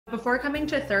Before coming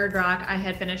to Third Rock, I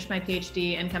had finished my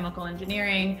PhD in chemical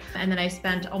engineering, and then I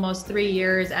spent almost 3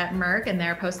 years at Merck in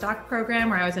their postdoc program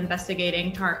where I was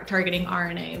investigating targeting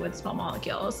RNA with small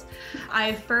molecules.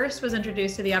 I first was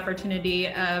introduced to the opportunity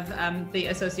of the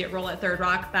associate role at Third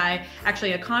Rock by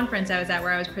actually a conference I was at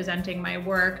where I was presenting my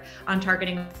work on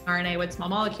targeting RNA with small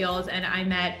molecules, and I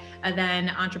met a then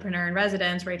entrepreneur in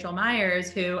residence, Rachel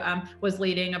Myers, who was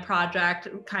leading a project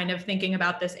kind of thinking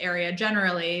about this area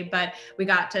generally, but we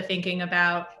got to thinking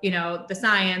about, the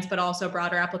science, but also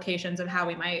broader applications of how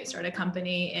we might start a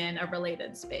company in a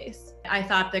related space. I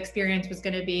thought the experience was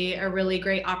going to be a really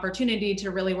great opportunity to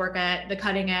really work at the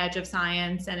cutting edge of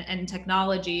science and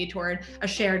technology toward a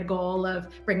shared goal of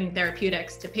bringing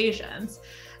therapeutics to patients.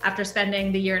 After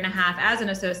spending the 1.5 years as an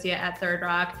associate at Third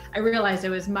Rock, I realized it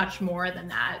was much more than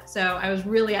that. So I was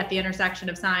really at the intersection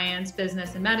of science,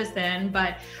 business, and medicine,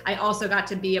 but I also got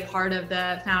to be a part of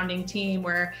the founding team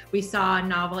where we saw a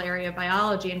novel area of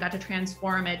biology and got to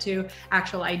transform it to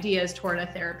actual ideas toward a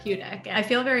therapeutic. I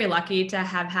feel very lucky to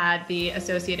have had the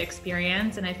associate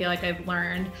experience, and I feel like I've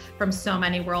learned from so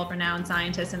many world-renowned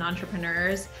scientists and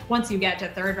entrepreneurs. Once you get to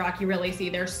Third Rock, you really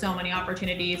see there's so many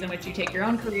opportunities in which you take your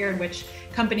own career, in which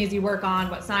companies you work on,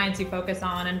 what science you focus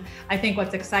on. And I think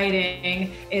what's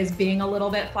exciting is being a little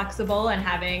bit flexible and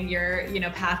having your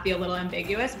path be a little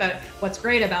ambiguous. But what's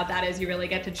great about that is you really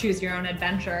get to choose your own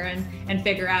adventure and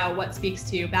figure out what speaks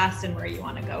to you best and where you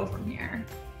want to go from here.